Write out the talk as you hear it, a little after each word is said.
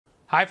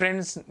Hi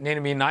friends, నేను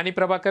మీ నాని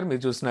ప్రభాకర్.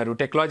 మీరు చూస్తున్నారు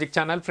TechLogic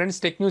channel. Friends,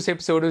 tech news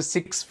episode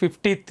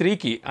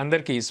 653కి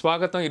అందరికీ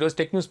స్వాగతం. ఈరోజు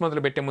టెక్ న్యూస్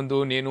మొదలు పెట్టే ముందు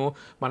నేను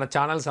మన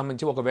ఛానల్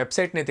సంబంధించి ఒక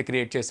వెబ్సైట్ని అయితే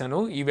క్రియేట్ చేశాను.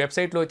 ఈ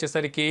వెబ్సైట్లో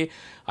వచ్చేసరికి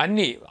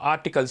అన్ని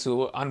ఆర్టికల్స్,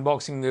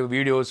 అన్బాక్సింగ్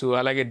వీడియోస్,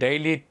 అలాగే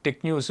డైలీ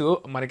టెక్ న్యూస్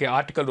మనకి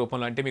ఆర్టికల్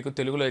రూపంలో, అంటే మీకు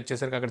తెలుగులో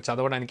వచ్చేసరికి అక్కడ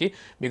చదవడానికి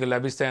మీకు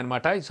లభిస్తాయి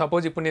అనమాట.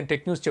 సపోజ్ ఇప్పుడు నేను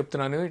టెక్ న్యూస్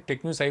చెప్తున్నాను,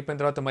 టెక్ న్యూస్ అయిపోయిన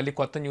తర్వాత మళ్ళీ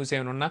కొత్త న్యూస్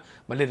ఏమైనా ఉన్నా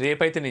మళ్ళీ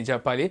రేపైతే నేను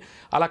చెప్పాలి.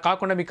 అలా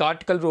కాకుండా మీకు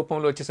ఆర్టికల్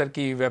రూపంలో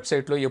వచ్చేసరికి ఈ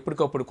వెబ్సైట్లో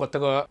ఎప్పటికప్పుడు కొత్తగా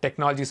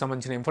టెక్నాలజీకి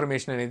సంబంధించిన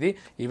ఇన్ఫర్మేషన్ అనేది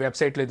ఈ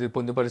వెబ్సైట్లో ఇది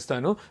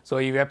పొందుపరుస్తాను. సో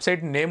ఈ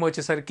వెబ్సైట్ నేమ్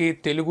వచ్చేసరికి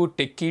Telugu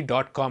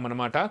TechNews.com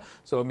అనమాట.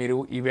 సో మీరు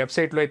ఈ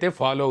వెబ్సైట్లో అయితే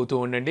ఫాలో అవుతూ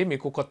ఉండండి.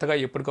 మీకు కొత్తగా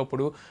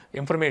ఎప్పటికప్పుడు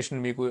ఇన్ఫర్మేషన్,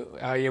 మీకు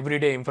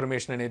ఎవ్రీడే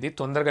ఇన్ఫర్మేషన్ అనేది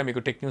తొందరగా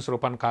మీకు టెక్ న్యూస్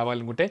రూపాన్ని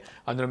కావాలనుకుంటే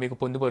అందులో మీకు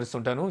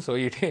పొందుపరుస్తుంటాను. సో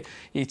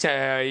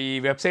ఈ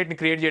వెబ్సైట్ని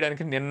క్రియేట్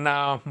చేయడానికి నిన్న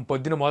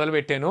పొద్దున మొదలు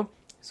పెట్టాను.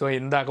 సో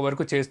ఇందాక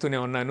వరకు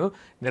చేస్తూనే ఉన్నాను,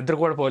 నిద్ర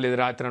కూడా పోలేదు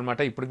రాత్రి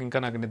అనమాట. ఇప్పుడు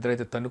ఇంకా నాకు నిద్ర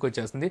అయితే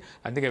తన్నుకొచ్చేస్తుంది,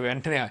 అందుకే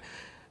వెంటనే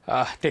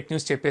టెక్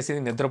న్యూస్ చెప్పేసి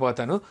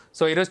నిద్రపోతాను.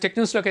 సో ఈరోజు టెక్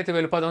న్యూస్లోకి అయితే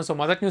వెళ్ళిపోదాం. సో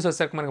మొదటి న్యూస్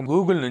వచ్చేసరికి మనకి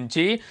గూగుల్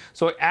నుంచి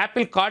సో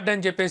యాపిల్ కార్డ్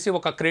అని చెప్పేసి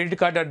ఒక క్రెడిట్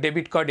కార్డ్,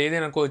 డెబిట్ కార్డ్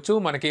ఏదైనా అనుకోవచ్చు,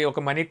 మనకి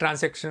ఒక మనీ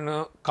ట్రాన్సాక్షన్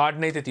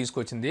కార్డ్ని అయితే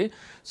తీసుకొచ్చింది.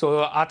 సో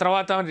ఆ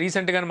తర్వాత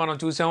రీసెంట్గా మనం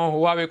చూసాము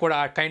హువావే కూడా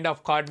ఆ కైండ్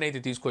ఆఫ్ కార్డ్ని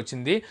అయితే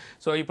తీసుకొచ్చింది.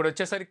 సో ఇప్పుడు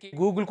వచ్చేసరికి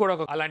గూగుల్ కూడా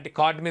ఒక అలాంటి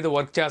కార్డ్ మీద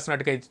వర్క్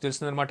చేస్తున్నట్టుగా అయితే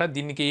తెలుస్తుంది అనమాట.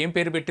 దీనికి ఏం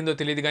పేరు పెట్టిందో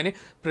తెలియదు, కానీ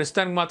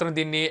ప్రస్తుతానికి మాత్రం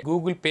దీన్ని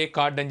గూగుల్ పే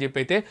కార్డ్ అని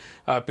చెప్పి అయితే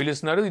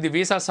పిలుస్తున్నారు. ఇది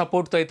వీసా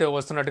సపోర్ట్తో అయితే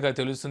వస్తున్నట్టుగా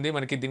తెలుస్తుంది.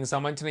 మనకి దీనికి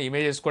సంబంధించిన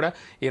ఇమేజెస్ కూడా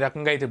ఈ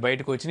రకంగా అయితే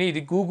బయటకు వచ్చినాయి.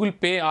 ఇది గూగుల్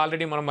పే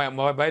ఆల్రెడీ మన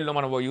మొబైల్లో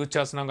మనం యూజ్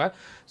చేస్తున్నాం కదా,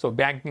 సో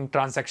బ్యాంకింగ్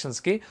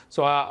ట్రాన్సాక్షన్స్కి. సో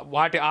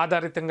వాటి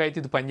ఆధారితంగా అయితే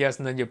ఇది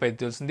పనిచేస్తుందని చెప్పి అయితే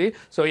తెలుస్తుంది.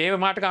 సో ఏ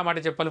మాటగా ఆ మాట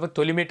చెప్పాలి,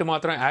 తొలిమెట్టు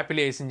మాత్రం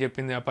యాపిల్ వేసింది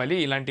చెప్పింది చెప్పాలి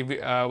ఇలాంటి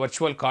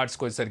వర్చువల్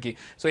కార్డ్స్కి వచ్చేసరికి.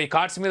 సో ఈ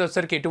కార్డ్స్ మీద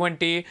వచ్చేసరికి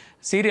ఎటువంటి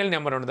సీరియల్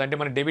నెంబర్ ఉండదు, అంటే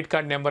మన డెబిట్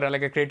కార్డ్ నెంబర్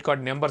అలాగే క్రెడిట్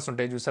కార్డ్ నెంబర్స్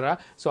ఉంటాయి చూసారా.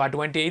 సో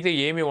అటువంటి అయితే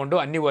ఏమీ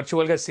ఉండవు, అన్ని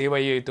వర్చువల్గా సేవ్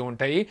అయ్యి అయితే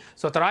ఉంటాయి.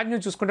 సో తర్వాత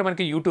నుంచి చూసుకుంటే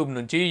మనకి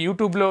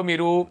యూట్యూబ్లో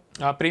మీరు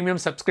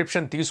ప్రీమియం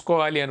సబ్స్క్రిప్షన్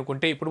తీసుకోవాలి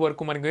అనుకుంటే ఇప్పటి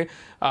వరకు మనకి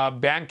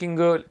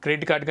బ్యాంకింగ్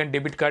క్రెడిట్ కార్డ్ కానీ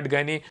డెబిట్ కార్డ్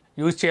కానీ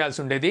యూజ్ చేయాల్సి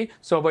ఉండేది.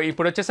 సో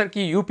ఇప్పుడు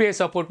వచ్చేసరికి యూపీఐ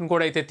సపోర్ట్ని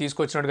కూడా అయితే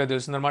తీసుకొచ్చినట్టుగా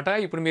తెలుస్తుంది అనమాట.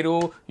 ఇప్పుడు మీరు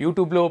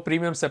యూట్యూబ్లో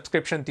ప్రీమియం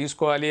సబ్స్క్రిప్షన్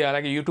తీసుకోవాలి,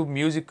 అలాగే యూట్యూబ్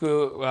మ్యూజిక్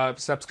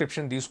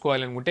సబ్స్క్రిప్షన్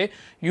తీసుకోవాలి అనుకుంటే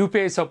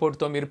యూపీఐ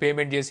సపోర్ట్తో మీరు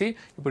పేమెంట్ చేసి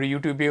ఇప్పుడు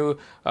యూట్యూబ్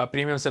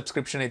ప్రీమియం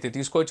సబ్స్క్రిప్షన్ అయితే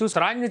తీసుకోవచ్చు. సో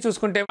రాజ్ని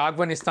చూసుకుంటే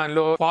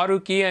ఆఫ్ఘనిస్తాన్లో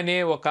ఫారూఖీ అనే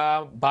ఒక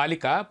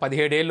బాలిక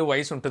 17 ఏళ్ళు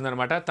వయసు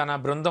ఉంటుందన్నమాట. తన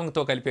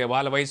బృందంతో కలిపి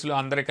వాళ్ళ వయసులో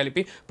అందరూ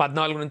కలిపి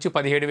 14 నుంచి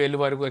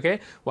 17 వరకు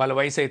వాళ్ళ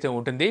వయసు అయితే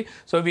ఉంటుంది.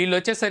 సో వీళ్ళు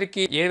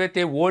వచ్చేసరికి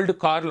ఏవైతే ఓల్డ్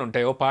కార్లు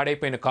ఉంటాయో,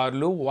 పాడైపోయిన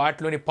కార్లు,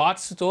 వాటిలోని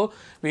పార్ట్స్తో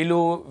వీళ్ళు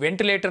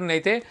వెంటిలేటర్ని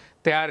అయితే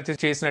తయారు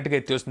చేసినట్టుగా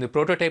తెలుస్తుంది.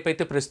 ప్రోటోటైప్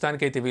అయితే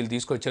ప్రస్తుతానికి అయితే వీళ్ళు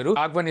తీసుకొచ్చారు.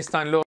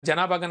 ఆఫ్ఘనిస్తాన్లో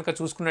జనాభా కనుక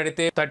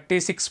చూసుకున్నట్టయితే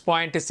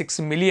 36.6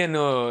 మిలియన్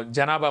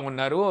జనాభా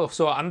ఉన్నారు.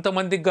 సో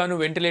అంతమందికి గాను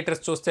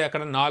వెంటిలేటర్స్ చూస్తే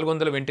అక్కడ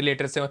 400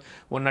 వెంటిలేటర్స్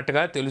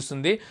ఉన్నట్టుగా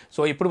తెలుస్తుంది.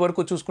 సో ఇప్పటి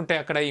వరకు చూసుకుంటే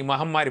అక్కడ ఈ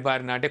మహమ్మారి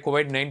బారిన, అంటే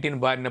COVID-19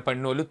 బారిన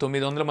పడిన వాళ్ళు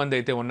 900 మంది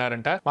అయితే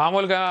ఉన్నారంట.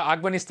 మామూలుగా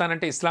ఆఫ్ఘనిస్తాన్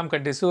అంటే ఇస్లాం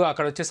కంట్రీస్,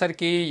 అక్కడ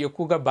వచ్చేసరికి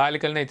ఎక్కువగా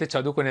బాలికలను అయితే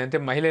చదువుకునే, అంటే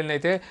మహిళలను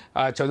అయితే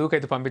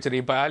చదువుకైతే పంపించారు.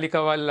 ఈ బాలిక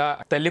వాళ్ళ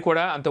తల్లి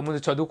కూడా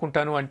అంతకుముందు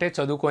చదువుకుంటాను అంటే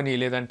చదువుకొని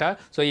లేదంట.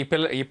 సో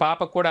ఈ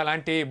పాపకు కూడా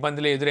అలాంటి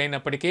ఇబ్బందులు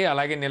ఎదురైనప్పటికీ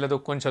అలాగే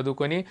నిలదొక్కుని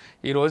చదువుకొని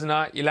ఈ రోజున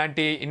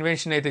ఇలాంటి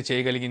ఇన్వెన్షన్ అయితే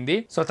చేయగలిగింది.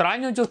 సో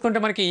తర్వాత చూసుకుంటే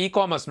మనకి ఈ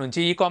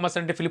కామర్స్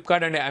అంటే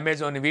ఫ్లిప్కార్ట్ అండ్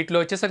అమెజాన్, వీటిలో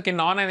వచ్చేసరికి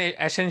నాన్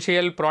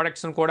ఎసెన్షియల్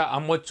ప్రోడక్ట్స్ కూడా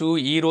అమ్మొచ్చు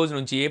ఈ రోజు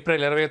నుంచి,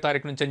 ఏప్రిల్ 20వ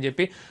తారీఖు నుంచి అని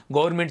చెప్పి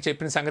గవర్నమెంట్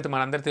చెప్పిన సంగతి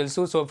మనందరూ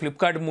తెలుసు. సో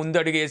ఫ్లిప్కార్ట్ ముందు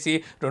అడిగేసి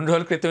 2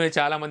 రోజుల క్రితమే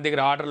చాలా మంది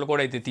దగ్గర ఆర్డర్లు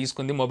కూడా అయితే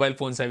తీసుకుంది, మొబైల్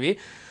ఫోన్స్ అవి.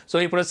 సో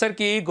ఇప్పుడు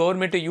వచ్చేసరికి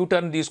గవర్నమెంట్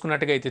యూటర్న్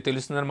తీసుకున్నట్టుగా అయితే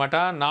తెలుస్తుంది అనమాట.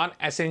 నాన్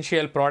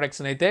ఎసెన్షియల్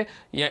ప్రోడక్ట్స్ని అయితే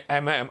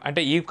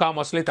అంటే ఈ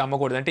కామర్స్లో అయితే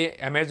అమ్మకూడదు, అంటే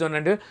అమెజాన్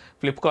అండ్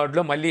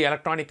ఫ్లిప్కార్ట్లో మళ్ళీ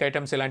ఎలక్ట్రానిక్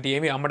ఐటమ్స్ ఇలాంటివి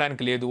ఏమీ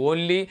అమ్మడానికి లేదు.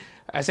 ఓన్లీ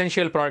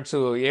ఎసెన్షియల్ ప్రోడక్ట్స్,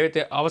 ఏవైతే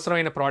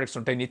అవసరమైన ప్రోడక్ట్స్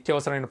ఉంటాయి,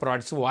 నిత్యావసరమైన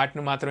ప్రోడక్ట్స్,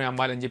 వాటిని మాత్రమే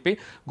అమ్మాలని చెప్పి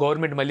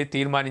గవర్నమెంట్ మళ్ళీ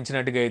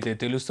తీర్మానించినట్టుగా అయితే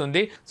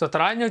తెలుస్తుంది. సో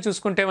తర్వాత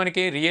చూసుకుంటే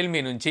మనకి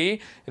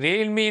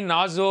రియల్మీ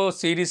నార్జో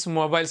సిరీస్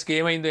మొబైల్స్కి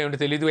ఏమైందో ఏమిటో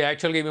తెలియదు.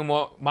 యాక్చువల్గా ఇవి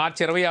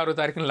మార్చి 26వ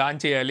తారీఖున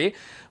లాంచ్ చేయాలి,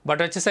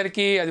 బట్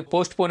వచ్చేసరికి అది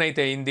పోస్ట్పోన్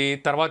అయితే అయింది.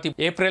 తర్వాత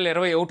ఏప్రిల్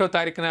 21వ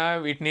తారీఖున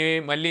వీటిని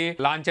మళ్ళీ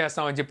లాంచ్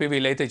చేస్తామని చెప్పి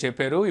వీళ్ళైతే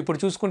చెప్పారు. ఇప్పుడు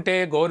చూసుకుంటే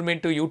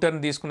గవర్నమెంట్ యూటర్న్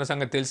తీసుకున్న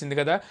సంగతి తెలిసింది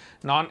కదా,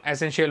 నాన్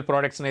ఎసెన్షియల్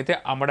ప్రోడక్ట్స్ని అయితే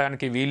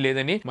అమ్మడానికి వీలు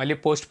లేదని మళ్ళీ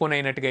పోస్ట్పోన్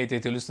అయినట్టుగా అయితే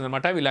తెలుస్తుంది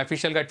అనమాట. వీళ్ళు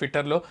అఫీషియల్గా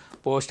ట్విట్టర్లో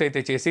పోస్ట్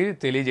అయితే చేసి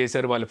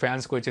తెలియజేశారు వాళ్ళ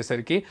ఫ్యాన్స్కి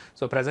వచ్చేసరికి.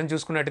 సో ప్రజెంట్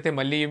చూసుకున్నట్టయితే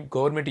మళ్ళీ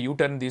గవర్నమెంట్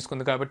యూటర్న్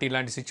తీసుకుంది కాబట్టి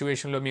ఇలాంటి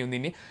సిచ్యువేషన్లో మేము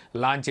దీన్ని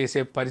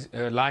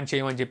లాంచ్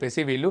చేయమని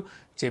చెప్పేసి వీళ్ళు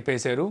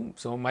చెప్పేశారు.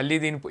 సో మళ్ళీ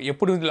దీన్ని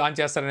ఎప్పుడు లాంచ్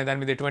చేస్తారనే దాని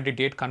మీద ఎటువంటి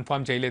డేట్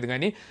కన్ఫర్మ్ చేయలేదు,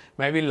 కానీ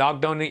మేబీ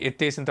లాక్డౌన్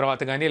ఎత్తేసిన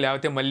తర్వాత కానీ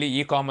లేకపోతే మళ్ళీ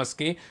ఈ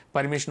కామర్స్కి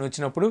పర్మిషన్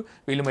వచ్చినప్పుడు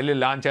వీళ్ళు మళ్ళీ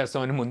లాంచ్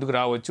చేస్తామని ముందుకు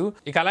రావచ్చు.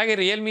 ఇక అలాగే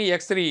రియల్మీ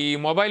X3 ఈ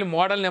మొబైల్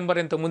మోడల్ నెంబర్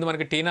ఇంతకుముందు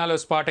మనకి టీనాలో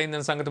స్పాట్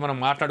అయిందని సంగతి మనం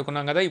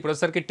మాట్లాడుకున్నాం కదా. ఇప్పుడు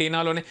వచ్చేసరికి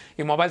టీనాలోనే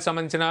ఈ మొబైల్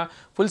సంబంధించిన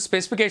ఫుల్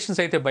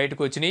స్పెసిఫికేషన్స్ అయితే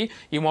బయటకు వచ్చినాయి.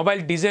 ఈ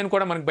మొబైల్ డిజైన్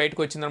కూడా మనకు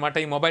బయటకు వచ్చిందనమాట.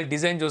 ఈ మొబైల్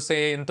డిజైన్ చూస్తే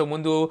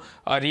ఇంతకుముందు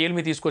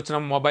రియల్మీ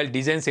తీసుకొచ్చిన మొబైల్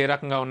డిజైన్స్ ఏ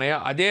రకంగా ఉన్నాయో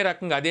అదే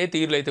రకంగా అదే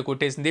తీరులో అయితే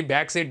కొట్టేసింది.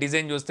 బ్యాక్ సైడ్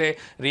డిజైన్ చూస్తే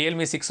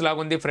రియల్మీ 6 లాగా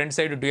ఉంది, ఫ్రంట్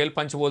సైడ్ డ్యూయల్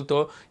పంచ్ హోల్తో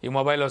ఈ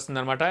మొబైల్ మొబైల్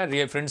వస్తుందన్నమాట.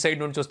 ఫ్రంట్ సైడ్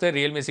నుంచి చూస్తే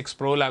రియల్మీ 6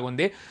 Pro లాగా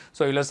ఉంది.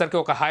 సో వీళ్ళొసరికి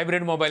ఒక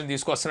హైబ్రిడ్ మొబైల్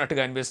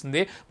తీసుకొస్తున్నట్టుగా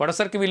అనిపిస్తుంది.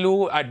 ఒకసారికి వీళ్ళు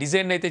ఆ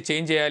డిజైన్ అయితే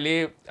చేంజ్ చేయాలి,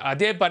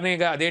 అదే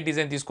పనిగా అదే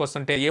డిజైన్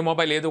తీసుకొస్తుంటే ఏ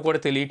మొబైల్ ఏదో కూడా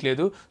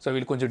తెలియట్లేదు. సో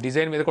వీళ్ళు కొంచెం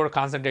డిజైన్ మీద కూడా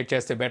కాన్సన్ట్రేట్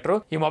చేస్తే బెటర్.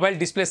 ఈ మొబైల్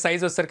డిస్ప్లే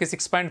సైజ్ వచ్చేసరికి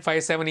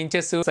 6.57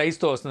 ఇంచెస్ సైజ్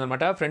తో వస్తుంది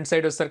అనమాట. ఫ్రంట్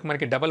సైడ్ వచ్చేసరికి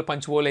మనకి డబల్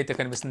పంచ్ హోల్ అయితే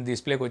కనిపిస్తుంది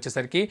డిస్ప్లేకి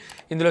వచ్చేసరికి.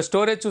 ఇందులో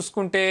స్టోరేజ్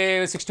చూసుకుంటే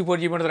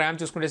 64GB ఉంటుంది, ర్యామ్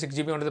చూసుకుంటే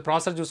 6GB ఉంటుంది.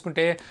 ప్రాసెసర్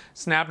చూసుకుంటే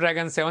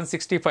స్నాప్డ్రాగన్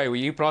 765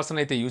 ఈ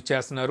ప్రాసెసర్ అయితే యూజ్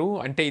చేస్తున్నారు.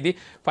 అంటే ఇది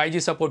 5G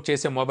సపోర్ట్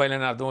చేసే మొబైల్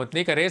అని అర్థమవుతుంది.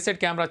 ఇక రేర్ సైడ్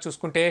కెమెరా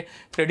చూసుకుంటే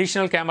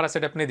ట్రెడిషనల్ కెమెరా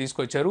సెటప్ ని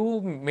తీసుకొచ్చారు.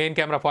 Main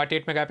camera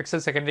 48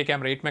 megapixel, secondary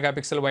camera 8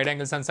 megapixel wide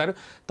angle censor,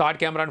 third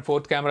camera and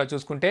fourth camera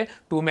చూసుకుంటే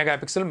 2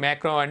 megapixel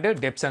macro and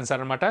depth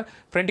censor అనమాట.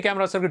 ఫ్రంట్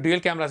కెమెరా వచ్చరికి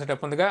డ్యూయల్ కెమెరా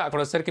సెటప్ ఉందిగా, అక్కడ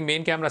వచ్చరికి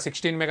main camera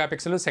 16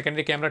 megapixel,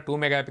 secondary camera 2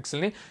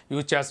 megapixel ని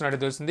use చేస్తున్నట్టు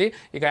తెలుస్తుంది.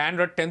 ఇక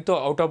ఆండ్రాయిడ్ 10 తో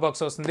అవుట్ ఆఫ్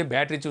బాక్స్ వస్తుంది.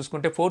 బ్యాటరీ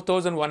చూసుకుంటే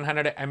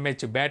 4100 mAh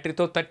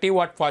బ్యాటరీతో 30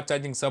 watt fast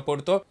charging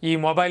support తో ఈ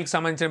మొబైల్ కి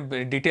సంబంధించిన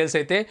డీటెయిల్స్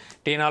అయితే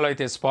టీనాలో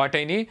అయితే స్పాట్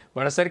అయినాయి.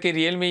 వడసరికి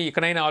రియల్మీ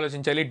ఇకనైనా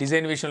ఆలోచించాలి,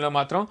 డిజైన్ విషయంలో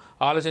మాత్రం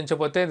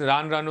ఆలోచించకపోతే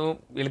రాను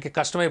వీళ్ళకి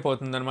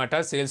కష్టమైపోతుంది అనమాట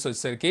సేల్స్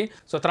వచ్చేసరికి.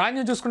 సో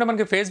త్రాన్యం చూసుకుంటే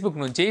మనకి ఫేస్బుక్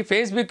నుంచి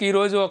ఫేస్బుక్ ఈ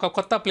రోజు ఒక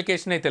కొత్త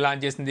అప్లికేషన్ అయితే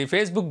లాంచ్ చేసింది.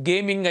 ఫేస్బుక్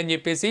గేమింగ్ అని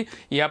చెప్పేసి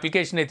ఈ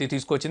అప్లికేషన్ అయితే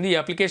తీసుకొచ్చింది. ఈ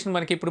అప్లికేషన్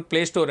మనకి ఇప్పుడు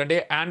ప్లే స్టోర్ అంటే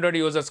ఆండ్రాయిడ్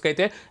యూజర్స్కి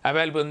అయితే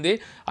అవైలబుల్ ఉంది.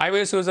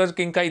 iOS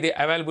యూజర్స్కి ఇంకా ఇది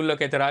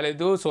అవైలబుల్లోకి అయితే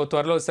రాలేదు. సో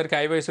త్వరలో వచ్చేసరికి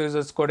iOS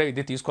యూజర్స్ కూడా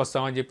ఇది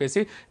తీసుకొస్తామని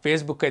చెప్పేసి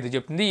ఫేస్బుక్ అయితే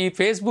చెప్తుంది. ఈ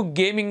ఫేస్బుక్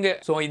గేమింగ్,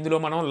 సో ఇందులో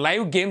మనం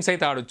లైవ్ గేమ్స్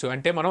అయితే ఆడొచ్చు.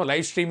 అంటే మనం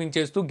లైవ్ స్ట్రీమింగ్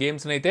చేస్తూ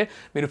గేమ్స్ని అయితే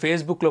మీరు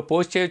ఫేస్బుక్లో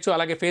పోస్ట్ చేయొచ్చు.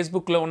 అలాగే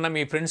ఫేస్బుక్లో ఉన్న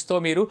మీ ఫ్రెండ్స్తో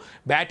మీరు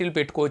బ్యాటిల్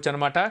పెట్టుకోవచ్చు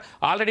అనమాట.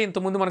 ఆల్రెడీ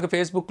ఇంతకుముందు మనకు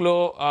ఫేస్బుక్లో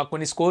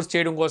కొన్ని స్కోర్స్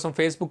చేయడం కోసం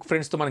ఫేస్బుక్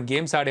ఫ్రెండ్స్తో మనం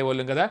గేమ్స్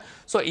ఆడేవాళ్ళం కదా.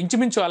 సో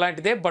ఇంచుమించు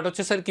అలాంటిదే, బట్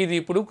వచ్చేసరికి ఇది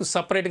ఇప్పుడు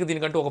సపరేట్గా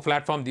దీనికంటూ ఒక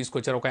ప్లాట్ఫామ్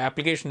తీసుకొచ్చారు, ఒక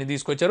అప్లికేషన్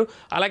తీసుకొచ్చారు.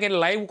 అలాగే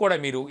లైవ్ కూడా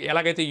మీరు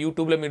ఎలాగైతే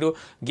యూట్యూబ్లో మీరు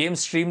game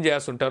stream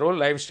చేస్తుంటారో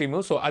live stream,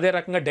 so అదే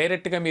రకంగా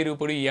డైరెక్ట్గా మీరు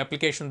ఇప్పుడు ఈ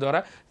అప్లికేషన్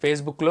ద్వారా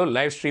ఫేస్బుక్లో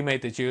లైవ్ స్ట్రీమ్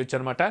అయితే చేయొచ్చు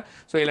అనమాట.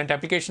 సో ఇలాంటి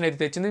అప్లికేషన్ అయితే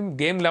తెచ్చింది.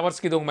 గేమ్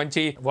లవర్స్కి ఇది ఒక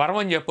మంచి వరం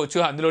అని చెప్పొచ్చు,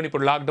 అందులోని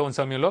ఇప్పుడు లాక్డౌన్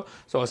సమయంలో.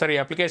 సో ఒకసారి ఈ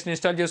అప్లికేషన్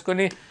ఇన్స్టాల్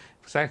చేసుకొని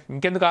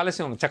ఇంకెందుకు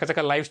ఆలస్యం,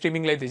 చక్కచక్క లైవ్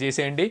స్ట్రీమింగ్లో అయితే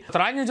చేసేయండి.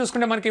 రాజ్యం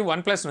చూసుకుంటే మనకి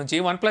OnePlus నుంచి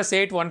OnePlus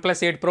 8, OnePlus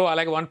 8 Pro,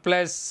 అలాగే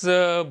OnePlus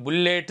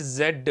bullet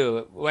Z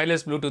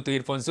wireless Bluetooth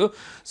ear phones.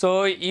 So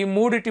ఈ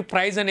మూడిటి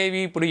ప్రైస్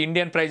అనేవి ఇప్పుడు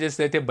ఇండియన్ ప్రైజెస్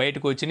అయితే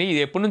బయటకు వచ్చినాయి.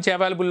 ఇది ఎప్పటి నుంచి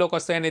అవైలబుల్లోకి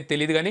వస్తాయనేది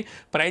తెలియదు, కానీ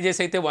ప్రైజెస్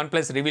అయితే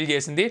OnePlus రివీల్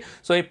చేసింది.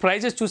 సో ఈ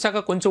ప్రైజెస్ చూసాక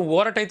కొంచెం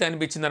ఓరట్ అయితే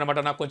అనిపించింది అనమాట,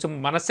 నాకు కొంచెం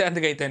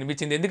మనశ్శాంతిగా అయితే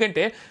అనిపించింది.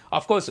 ఎందుకంటే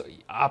అఫ్కోర్స్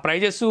ఆ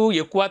ప్రైజెస్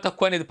ఎక్కువ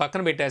తక్కువ అనేది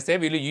పక్కన పెట్టేస్తే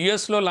వీళ్ళు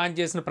యూఎస్లో లాంచ్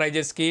చేసిన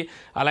ప్రైజెస్కి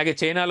అలాగే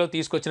చైనాలో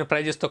తీసుకొచ్చిన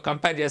ప్రైజెస్తో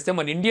కంపేర్ చేస్తే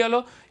మన ఇండియాలో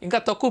ఇంకా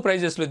తక్కువ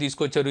ప్రైజెస్లో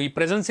తీసుకొచ్చారు. ఈ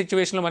ప్రజెంట్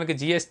సిచ్యువేషన్లో మనకి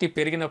GST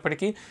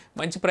పెరిగినప్పటికీ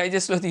మంచి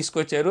ప్రైజెస్లో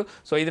తీసుకొచ్చారు.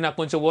 సో ఇది నాకు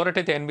కొంచెం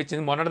ఓరటైతే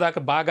అనిపించింది.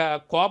 మొన్నటిదాకా బాగా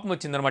కోపం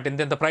వచ్చింది అనమాట,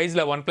 ఇంత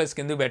ప్రైజ్లో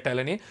OnePlusకి ఎందుకు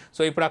పెట్టాలని.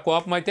 సో ఇప్పుడు ఆ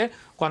కోపం అయితే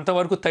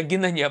కొంతవరకు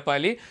తగ్గిందని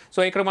చెప్పాలి. సో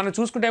ఇక్కడ మనం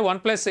చూసుకుంటే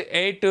OnePlus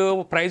 8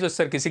 ప్రైస్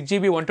వచ్చేసరికి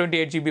 6GB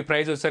 128GB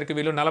ప్రైస్ వచ్చేసరికి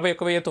వీళ్ళు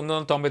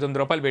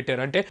 41,999 రూపాయలు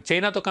పెట్టారు. అంటే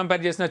చైనాతో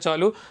కంపేర్ చేసినా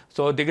చాలు.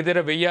 సో దగ్గర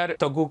 1000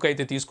 తగ్గుకు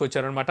అయితే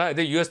తీసుకొచ్చారనమాట.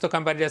 అదే యూఎస్తో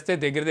కంపేర్ చేస్తే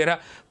దగ్గర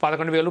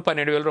 11,000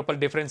 12,000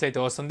 రూపాయలు డిఫరెన్స్ అయితే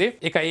వస్తుంది.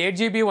 ఇక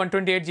 8GB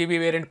 128GB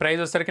వేరియంట్ ప్రైస్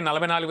వచ్చేసరికి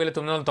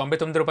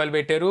 44,999 రూపాయలు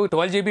పెట్టారు.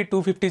 12GB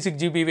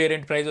 256GB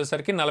వేరియంట్ ప్రైస్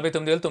వచ్చేసరికి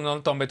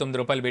 49,999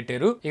 రూపాయలు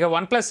పెట్టారు. ఇక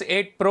OnePlus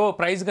 8 Pro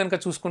ప్రైస్ కనుక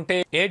చూసుకుంటే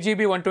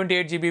 8GB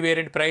 128GB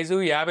వేరియంట్ ప్రైస్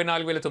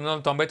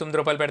 54,999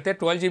 రూపాయలు పెడితే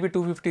 12GB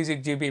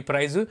 256GB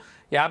ప్రైస్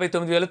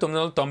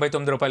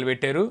 59,999 రూపాయలు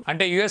పెట్టారు.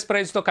 అంటే యూఎస్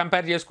ప్రైస్ తో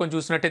కంపేర్ చేసుకొని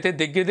చూసినట్టయితే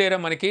దగ్గర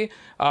మనకి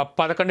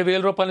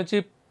 11,000 రూపాయల నుంచి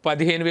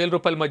 15,000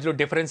 రూపాయల మధ్యలో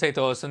డిఫరెన్స్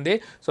అయితే వస్తుంది.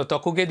 సో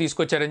తక్కువకే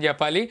తీసుకొచ్చారని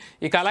చెప్పాలి.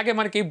 ఇక అలాగే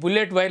మనకి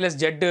బుల్లెట్ వైర్లెస్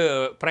Z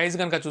ప్రైస్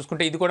కనుక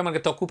చూసుకుంటే ఇది కూడా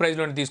మనకి తక్కువ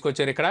ప్రైస్లోనే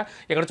తీసుకొచ్చారు.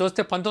 ఇక్కడ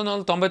చూస్తే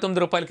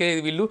 1999 రూపాయలకే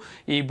వీళ్ళు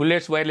ఈ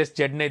బుల్లెట్స్ వైర్లెస్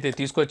Zని అయితే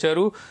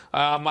తీసుకొచ్చారు.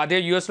 అదే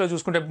యూఎస్లో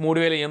చూసుకుంటే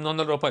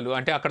 3,800 రూపాయలు,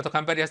 అంటే అక్కడతో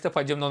కంపేర్ చేస్తే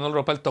 1,800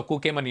 రూపాయలు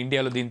తక్కువకే మన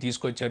ఇండియాలో దీన్ని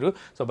తీసుకొచ్చారు.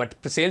 సో బట్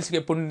సేల్స్కి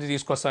ఎప్పుడు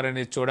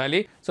తీసుకొస్తారనేది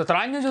చూడాలి. సో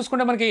త్రాన్యం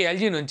చూసుకుంటే మనకి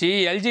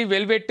LG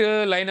వెల్వెట్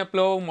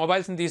లైనప్లో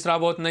మొబైల్స్ని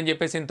తీసుకురాబోతుందని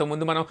చెప్పేసి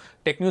ఇంతకుముందు మనం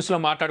టెక్న్యూస్లో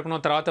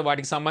మాట్లాడుకున్న తర్వాత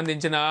వాటికి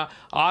సంబంధించిన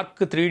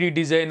ఆర్క్ 3D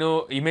డిజైన్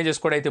ఇమేజెస్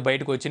కూడా అయితే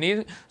బయటకు వచ్చినాయి.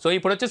 సో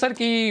ఇప్పుడు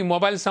వచ్చేసరికి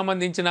మొబైల్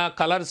సంబంధించిన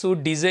కలర్స్,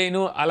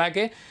 డిజైన్,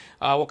 అలాగే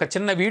ఒక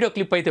చిన్న వీడియో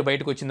క్లిప్ అయితే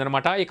బయటకు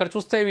వచ్చిందనమాట. ఇక్కడ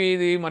చూస్తే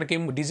ఇది మనకి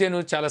డిజైన్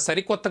చాలా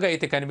సరికొత్తగా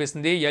అయితే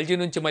కనిపిస్తుంది. LG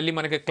నుంచి మళ్ళీ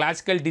మనకి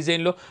క్లాసికల్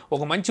డిజైన్లో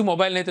ఒక మంచి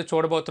మొబైల్ని అయితే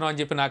చూడబోతున్నాం అని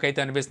చెప్పి నాకైతే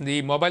అనిపిస్తుంది.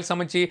 ఈ మొబైల్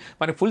సంబంధించి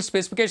మనకి ఫుల్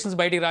స్పెసిఫికేషన్స్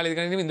బయటికి రాలేదు,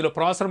 కానీ ఇందులో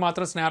ప్రాసెసర్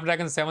మాత్రం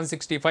స్నాప్డ్రాగన్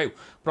 765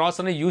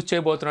 ప్రాసెసర్ని యూజ్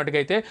చేయబోతున్నట్టుగా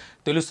అయితే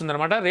తెలుస్తుంది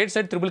అనమాట. Rate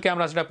side triple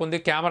camera setup ఉంది.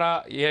 కెమెరా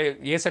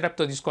ఏ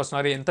సెటప్తో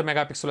తీసుకొస్తున్నారు, ఎంత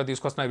మెగాపిక్సెల్లో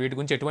తీసుకొస్తున్నారు, వీటి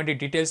గురించి ఎటువంటి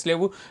డీటెయిల్స్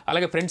లేవు.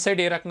 అలాగే ఫ్రంట్ సైడ్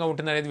ఏ రకంగా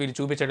ఉంటుంది అనేది వీళ్ళు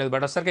చూపించలేదు.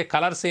 బట్ ఒకసారి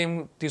కలర్స్ ఏం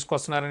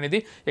తీసుకొస్తున్నారు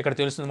అనేది ఇక్కడ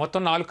తెలుస్తుంది.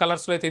 మొత్తం 4 కలర్స్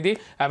కలర్స్లో అయితే ఇది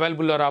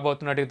అవైలబుల్లో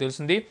రాబోతున్నట్టుగా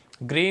తెలిసింది.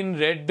 Green,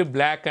 red,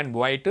 black and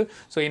white.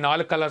 So ఈ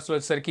 4 కలర్స్లో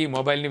వచ్చేసరికి ఈ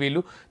మొబైల్ని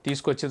వీళ్ళు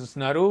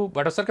తీసుకొచ్చేస్తున్నారు.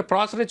 బట్ ఒకసారి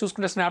ప్రాసెసర్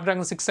చూసుకుంటే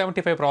స్నాప్డ్రాగన్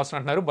 675 ప్రాసెసర్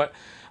అంటున్నారు. బట్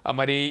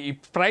మరి ఈ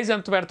ప్రైస్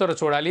ఎంత పెడతారో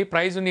చూడాలి.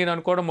 ప్రైస్ నేను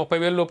అనుకోవడం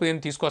 30,000 లోపు ఏం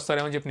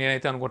తీసుకొస్తారేమో చెప్పి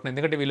నేనైతే అనుకుంటున్నాను.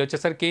 ఎందుకంటే వీళ్ళు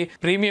వచ్చేసరికి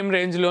ప్రీమియం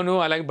రేంజ్లోను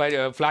అలాగే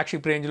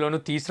ఫ్లాగ్షిప్ రేంజ్లోను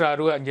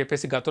తీసుకురారు అని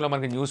చెప్పేసి గతంలో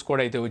మనకి న్యూస్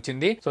కూడా అయితే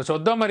వచ్చింది. సో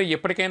చూద్దాం మరి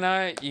ఎప్పటికైనా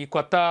ఈ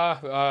కొత్త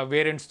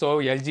వేరియంట్స్తో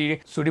ఎల్జీ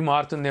సుడి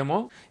మారుతుందేమో.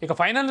 ఇక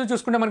ఫైనల్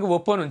చూసుకుంటే మనకి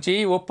ఒప్పో నుంచి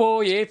ఒప్పో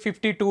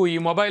A52 ఈ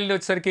మొబైల్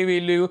వచ్చేసరికి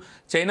వీళ్ళు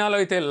చైనాలో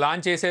అయితే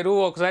లాంచ్ చేశారు.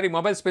 ఒకసారి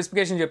మొబైల్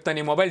స్పెసిఫికేషన్ చెప్తాను.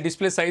 ఈ mobile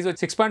display size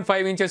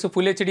 6.5 inches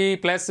full HD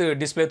plus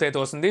డిస్ప్లేతో అయితే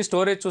వస్తుంది.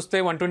 స్టోరేజ్ చూస్తే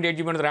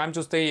 128GB ఉంటుంది, ర్యామ్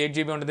చూస్తే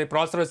 8GB ఉంటుంది.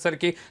 ప్రాసెసర్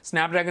వచ్చేసరికి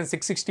స్నాప్డ్రాగన్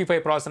 665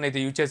 ప్రాసెసర్ అయితే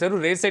యూజ్ చేశారు.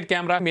 Race side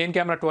camera, main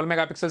camera 12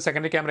 megapixel,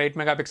 secondary camera 8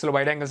 megapixel,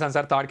 wide angle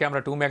censor, third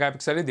camera 2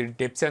 megapixel, ఇది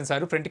depth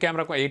censor. Front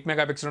camera 8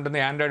 megapixel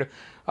ఉంటుంది. ఆండ్రాయిడ్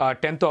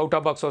 10తో అవుట్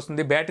ఆఫ్ బాక్స్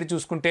వస్తుంది. Battery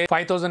చూసుకుంటే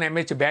 5000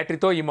 mAh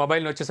బ్యాటరీతో ఈ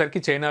mobile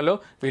వచ్చేసరికి చైనాలో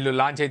వీళ్ళు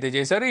లాంచ్ అయితే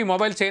చేశారు. ఈ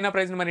మొబైల్ చైనా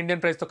ప్రైస్ మన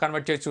ఇండియన్ ప్రైస్ తో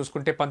కన్వర్ట్ చేసి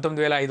చూసుకుంటే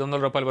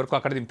 19,500 రూపాయల వరకు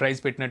అక్కడ దీని ప్రైస్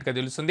పెట్టినట్టుగా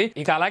తెలుస్తుంది.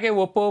 ఇక అలాగే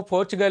ఒప్పో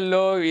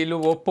పోర్చుగల్లో వీళ్ళు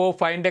ఒప్పో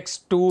Find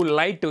X2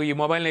 లైట్ ఈ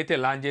మొబైల్ అయితే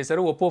లాంచ్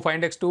చేశారు. Oppo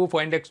Find X2,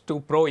 Find X2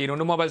 Pro ఈ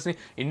రెండు మొబైల్స్ ని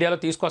ఇండియాలో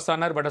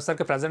తీసుకొస్తున్నారు. బట్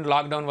వచ్చేసరికి ప్రెసెంట్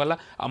లాక్డౌన్ వల్ల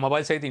ఆ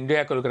మొబైల్స్ అయితే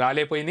ఇండియాకు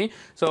రాలేపోయింది.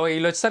 సో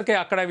వీళ్ళు వచ్చేసరికి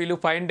అక్కడ వీళ్ళు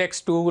Find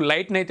X2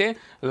 లైట్ అయితే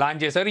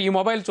లాంచ్ చేశారు. ఈ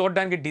మొబైల్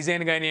చూడడానికి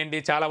డిజైన్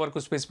కానివ్వండి, చాలా వరకు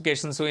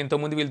స్పెసిఫికేషన్స్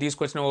ఇంతకుముందు వీళ్ళు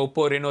తీసుకొచ్చిన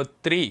ఒప్పో రెనో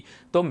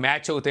 3తో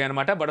మ్యాచ్ అవుతాయి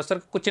అనమాట. బట్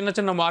వచ్చేసరికి చిన్న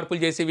చిన్న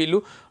మార్పులు చేసి వీళ్ళు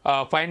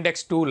Find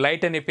X2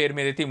 లైట్ అనే పేరు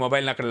మీద అయితే ఈ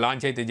మొబైల్ని అక్కడ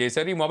లాంచ్ అయితే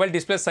చేశారు. ఈ మొబైల్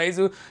డిస్ప్లే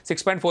సైజు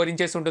 6.4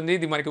 ఇంచెస్ ఉంటుంది.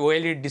 ఇది మనకి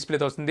OLED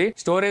డిస్ప్లేతో వస్తుంది.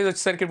 స్టోరేజ్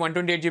వచ్చేసరికి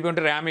 128GB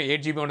ఉంటుంది, ర్యామ్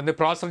 8GB ఉంటుంది.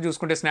 ప్రాసెసర్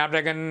చూసుకుంటే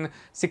స్నాప్డ్రాగన్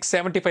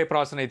 675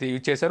 ప్రాసెసర్ అయితే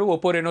యూజ్ చేశారు.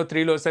 ఒప్పో రెనో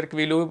 3లో వచ్చేసరికి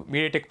వీళ్ళు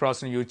మీడియాటెక్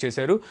ప్రాసెసర్ యూజ్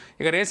చేశారు.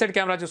 ఇక రేస్ సైడ్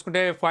కెమెరా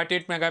చూసుకుంటే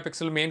 48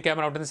 మెగాపిక్సెల్ మెయిన్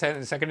కెమెరా ఉంటుంది,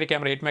 secondary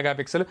camera 8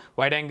 megapixel,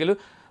 wide angle,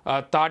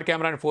 third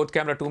camera and fourth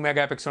camera 2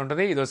 megapixel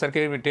ఉంటుంది. ఇది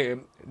వచ్చేసరికి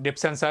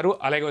డెప్త్ సెన్సార్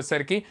అలాగే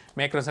వచ్చేసరికి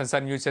మైక్రో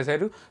సెన్సార్ యూజ్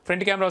చేశారు.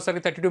 ఫ్రంట్ కెమెరా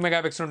వచ్చేసరికి 32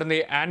 మెగాపిక్సెల్ ఉంటుంది.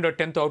 ఆండ్రాయిడ్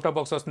 10తో అవుట్ ఆఫ్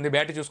బాక్స్ వస్తుంది.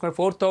 బ్యాటరీ చూసుకుంటే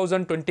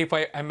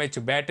 4025 mAh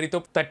బ్యాటరీతో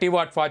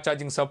 30W ఫాస్ట్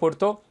ఛార్జింగ్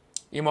సపోర్ట్తో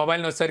ఈ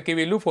మొబైల్ని వచ్చేసరికి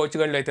వీళ్ళు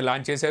పోర్చుగల్లో అయితే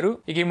లాంచ్ చేశారు.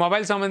 ఇక ఈ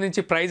మొబైల్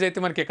సంబంధించి ప్రైస్ అయితే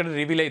మనకి ఎక్కడ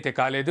రివీల్ అయితే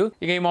కాలేదు.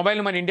 ఇక ఈ మొబైల్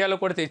మన ఇండియాలో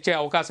కూడా తెచ్చే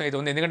అవకాశం అయితే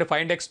ఉంది. ఎందుకంటే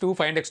Find X2,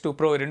 Find X2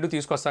 Pro రెండు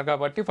తీసుకొస్తారు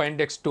కాబట్టి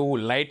Find X2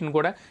 లైట్ని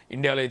కూడా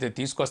ఇండియాలో అయితే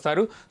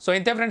తీసుకొస్తారు. సో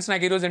ఇంతే ఫ్రెండ్స్,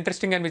 నాకు ఈరోజు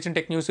ఇంట్రెస్టింగ్ అనిపించిన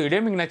టెక్ న్యూస్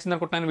వీడియో మీకు నచ్చింది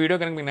అనుకుంటున్నాను. వీడియో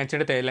కనుక మీకు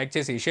నచ్చినట్లయితే లైక్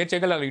చేసి షేర్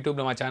చేయగలరు.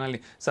 యూట్యూబ్లో మా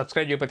ఛానల్ని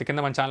సబ్స్క్రైబ్ చేయకపోతే కింద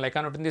మన ఛానల్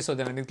ఐకాన్ ఉంటుంది. సో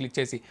దాన్ని క్లిక్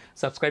చేసి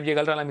సబ్స్క్రైబ్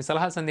చేయగలరు. అలా మీ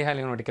సలహా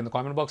సందేహాలు కింద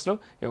కామెంట్ బాక్స్లో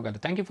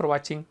ఇవ్వగలరు. Thank you for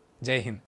watching. జై హింద్.